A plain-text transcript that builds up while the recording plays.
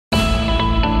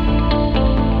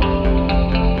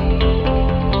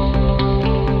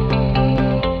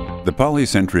The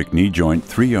polycentric knee joint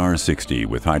 3R60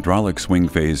 with hydraulic swing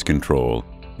phase control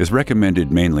is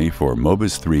recommended mainly for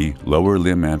Mobis 3 lower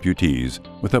limb amputees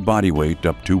with a body weight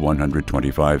up to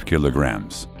 125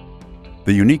 kilograms.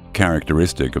 The unique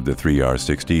characteristic of the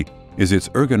 3R60 is its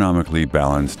ergonomically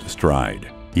balanced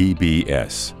stride,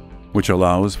 EBS, which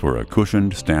allows for a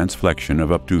cushioned stance flexion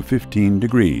of up to 15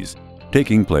 degrees,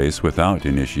 taking place without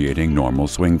initiating normal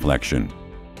swing flexion.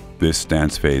 This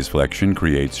stance phase flexion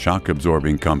creates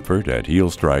shock-absorbing comfort at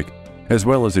heel strike, as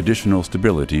well as additional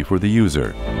stability for the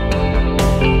user.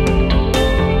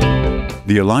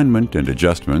 The alignment and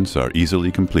adjustments are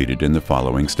easily completed in the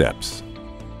following steps: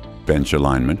 bench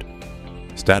alignment,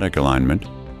 static alignment,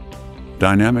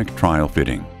 dynamic trial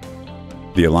fitting.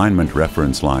 The alignment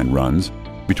reference line runs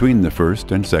between the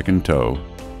first and second toe,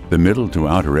 the middle to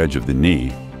outer edge of the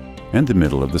knee, and the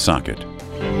middle of the socket.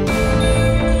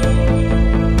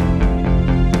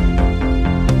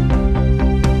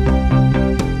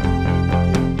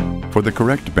 For the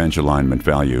correct bench alignment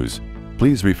values,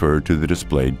 please refer to the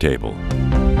displayed table.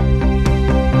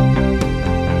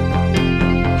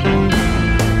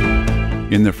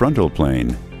 In the frontal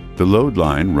plane, the load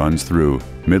line runs through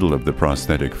middle of the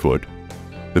prosthetic foot,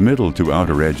 the middle to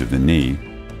outer edge of the knee,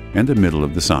 and the middle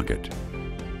of the socket.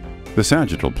 The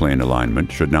sagittal plane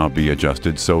alignment should now be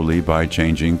adjusted solely by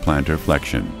changing plantar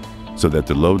flexion, so that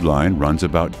the load line runs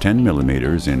about 10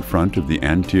 millimeters in front of the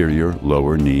anterior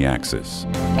lower knee axis.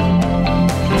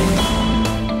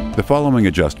 The following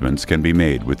adjustments can be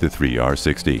made with the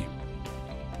 3R60.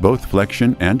 Both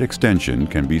flexion and extension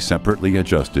can be separately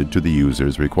adjusted to the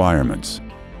user's requirements.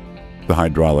 The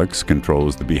hydraulics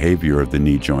controls the behavior of the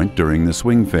knee joint during the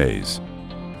swing phase.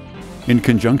 In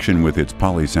conjunction with its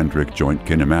polycentric joint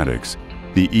kinematics,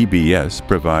 the EBS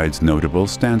provides notable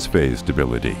stance phase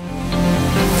stability.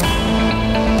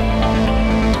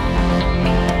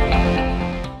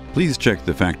 Please check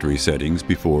the factory settings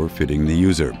before fitting the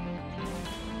user.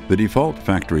 The default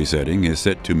factory setting is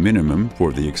set to minimum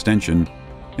for the extension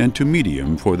and to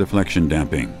medium for the flexion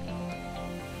damping.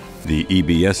 The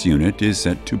EBS unit is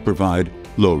set to provide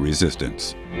low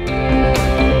resistance.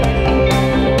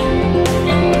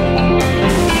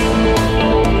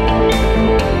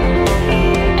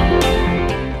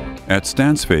 At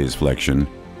stance phase flexion,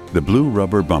 the blue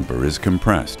rubber bumper is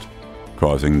compressed,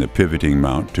 causing the pivoting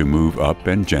mount to move up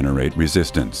and generate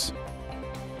resistance.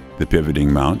 The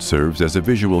pivoting mount serves as a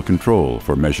visual control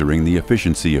for measuring the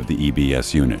efficiency of the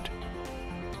EBS unit.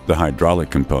 The hydraulic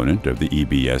component of the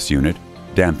EBS unit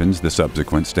dampens the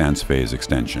subsequent stance phase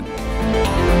extension.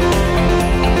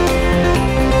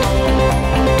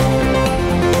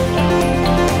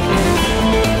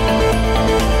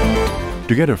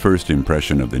 To get a first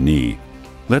impression of the knee,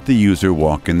 let the user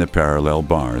walk in the parallel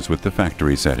bars with the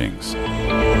factory settings.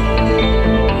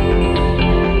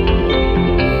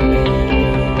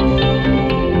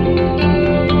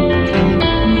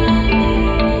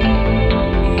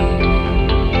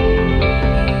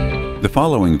 The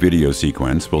following video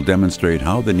sequence will demonstrate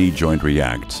how the knee joint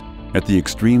reacts at the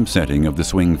extreme setting of the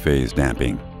swing phase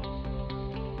damping.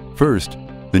 First,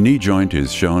 the knee joint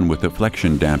is shown with the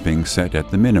flexion damping set at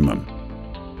the minimum.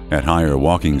 At higher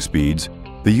walking speeds,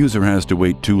 the user has to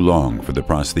wait too long for the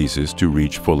prosthesis to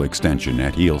reach full extension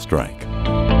at heel strike.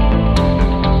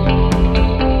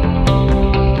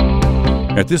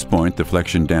 At this point, the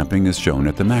flexion damping is shown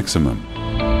at the maximum.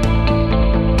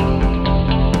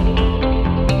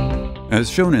 As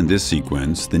shown in this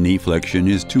sequence, the knee flexion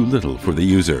is too little for the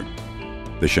user.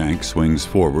 The shank swings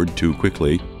forward too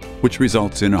quickly, which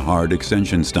results in a hard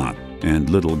extension stop and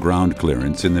little ground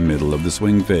clearance in the middle of the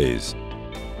swing phase.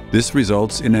 This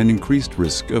results in an increased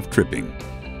risk of tripping.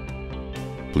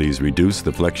 Please reduce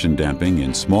the flexion damping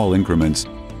in small increments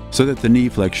so that the knee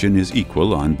flexion is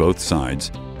equal on both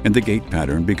sides and the gait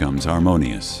pattern becomes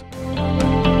harmonious.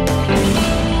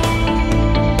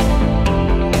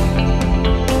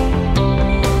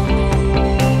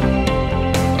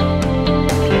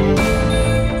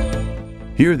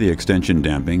 Here the extension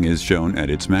damping is shown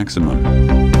at its maximum.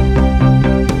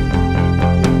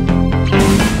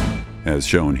 As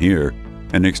shown here,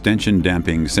 an extension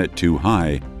damping set too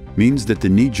high means that the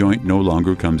knee joint no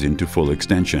longer comes into full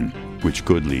extension, which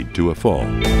could lead to a fall.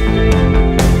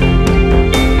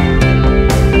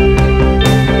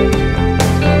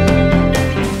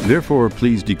 Therefore,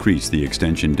 please decrease the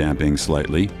extension damping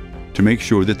slightly to make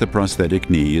sure that the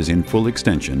prosthetic knee is in full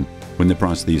extension when the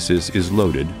prosthesis is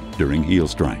loaded during heel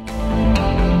strike.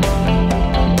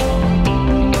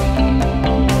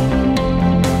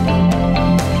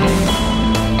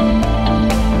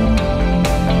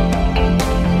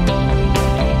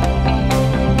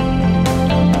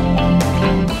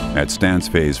 At stance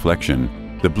phase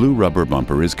flexion, the blue rubber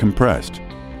bumper is compressed,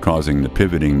 causing the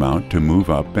pivoting mount to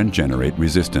move up and generate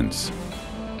resistance.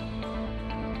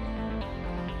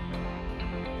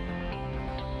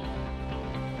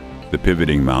 The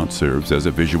pivoting mount serves as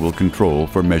a visual control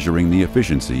for measuring the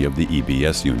efficiency of the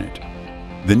EBS unit.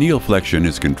 The kneel flexion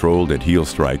is controlled at heel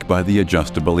strike by the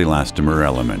adjustable elastomer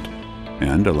element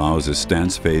and allows a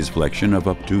stance phase flexion of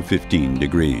up to 15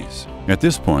 degrees. At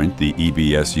this point, the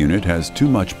EBS unit has too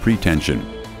much pretension,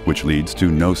 which leads to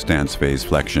no stance phase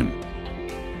flexion.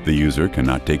 The user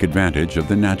cannot take advantage of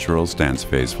the natural stance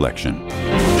phase flexion.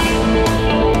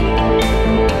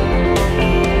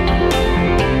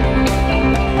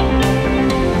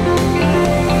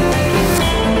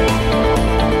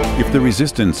 If the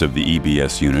resistance of the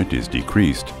EBS unit is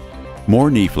decreased,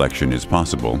 more knee flexion is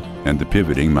possible and the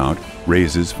pivoting mount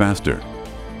raises faster.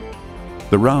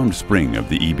 The round spring of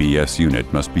the EBS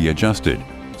unit must be adjusted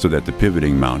so that the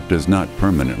pivoting mount does not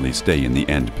permanently stay in the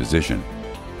end position.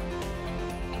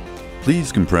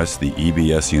 Please compress the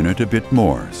EBS unit a bit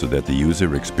more so that the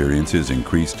user experiences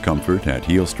increased comfort at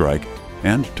heel strike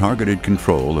and targeted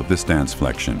control of the stance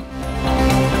flexion.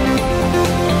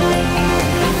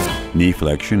 Knee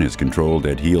flexion is controlled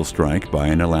at heel strike by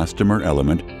an elastomer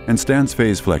element, and stance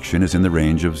phase flexion is in the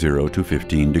range of 0 to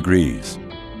 15 degrees.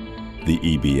 The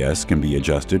EBS can be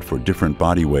adjusted for different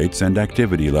body weights and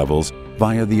activity levels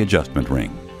via the adjustment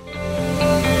ring.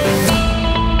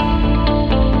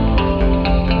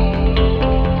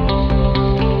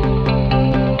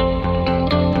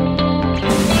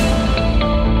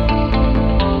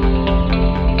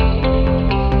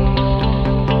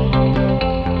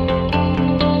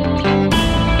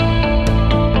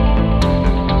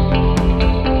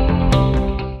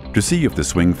 To see if the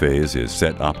swing phase is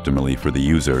set optimally for the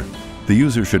user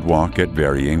should walk at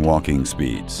varying walking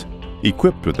speeds.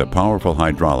 Equipped with a powerful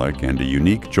hydraulic and a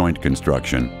unique joint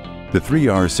construction, the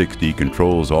 3R60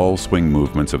 controls all swing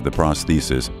movements of the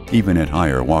prosthesis even at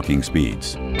higher walking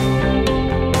speeds.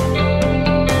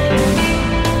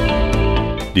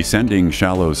 Descending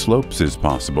shallow slopes is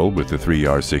possible with the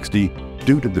 3R60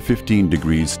 due to the 15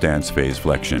 degrees stance phase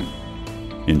flexion.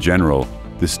 In general,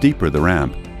 the steeper the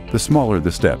ramp, the smaller the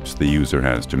steps the user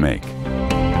has to make.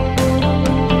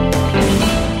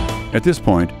 At this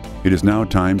point, it is now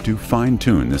time to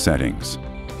fine-tune the settings.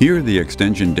 Here the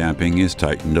extension damping is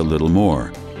tightened a little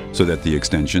more, so that the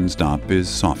extension stop is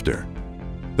softer.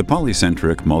 The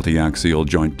polycentric multi-axial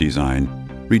joint design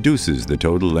reduces the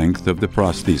total length of the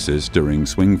prosthesis during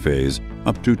swing phase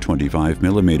up to 25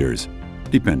 millimeters,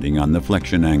 depending on the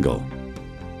flexion angle.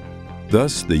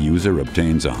 Thus, the user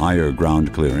obtains a higher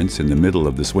ground clearance in the middle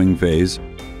of the swing phase,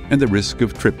 and the risk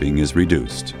of tripping is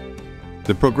reduced.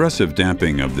 The progressive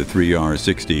damping of the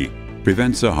 3R60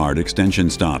 prevents a hard extension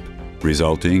stop,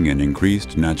 resulting in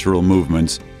increased natural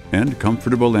movements and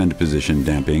comfortable end position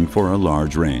damping for a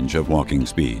large range of walking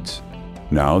speeds.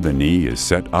 Now the knee is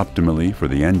set optimally for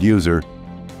the end user,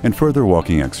 and further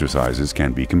walking exercises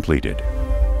can be completed.